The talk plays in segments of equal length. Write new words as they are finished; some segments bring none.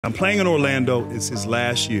I'm playing in Orlando. It's his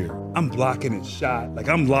last year. I'm blocking his shot. Like,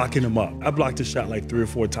 I'm locking him up. I blocked his shot like 3 or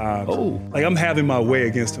 4 times. Oh. Like, I'm having my way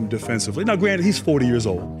against him defensively. Now, granted, he's 40 years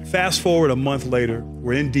old. Fast forward a month later,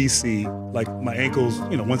 we're in D.C. Like, my ankle's,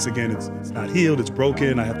 once again, it's not healed. It's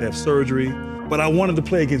broken. I have to have surgery. But I wanted to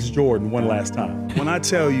play against Jordan one last time. When I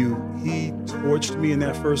tell you he torched me in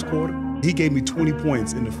that first quarter, he gave me 20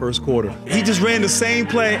 points in the first quarter. He just ran the same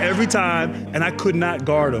play every time, and I could not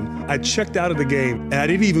guard him. I checked out of the game, and I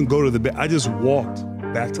didn't even go to the bed. I just walked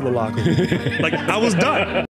back to the locker room. Like, I was done.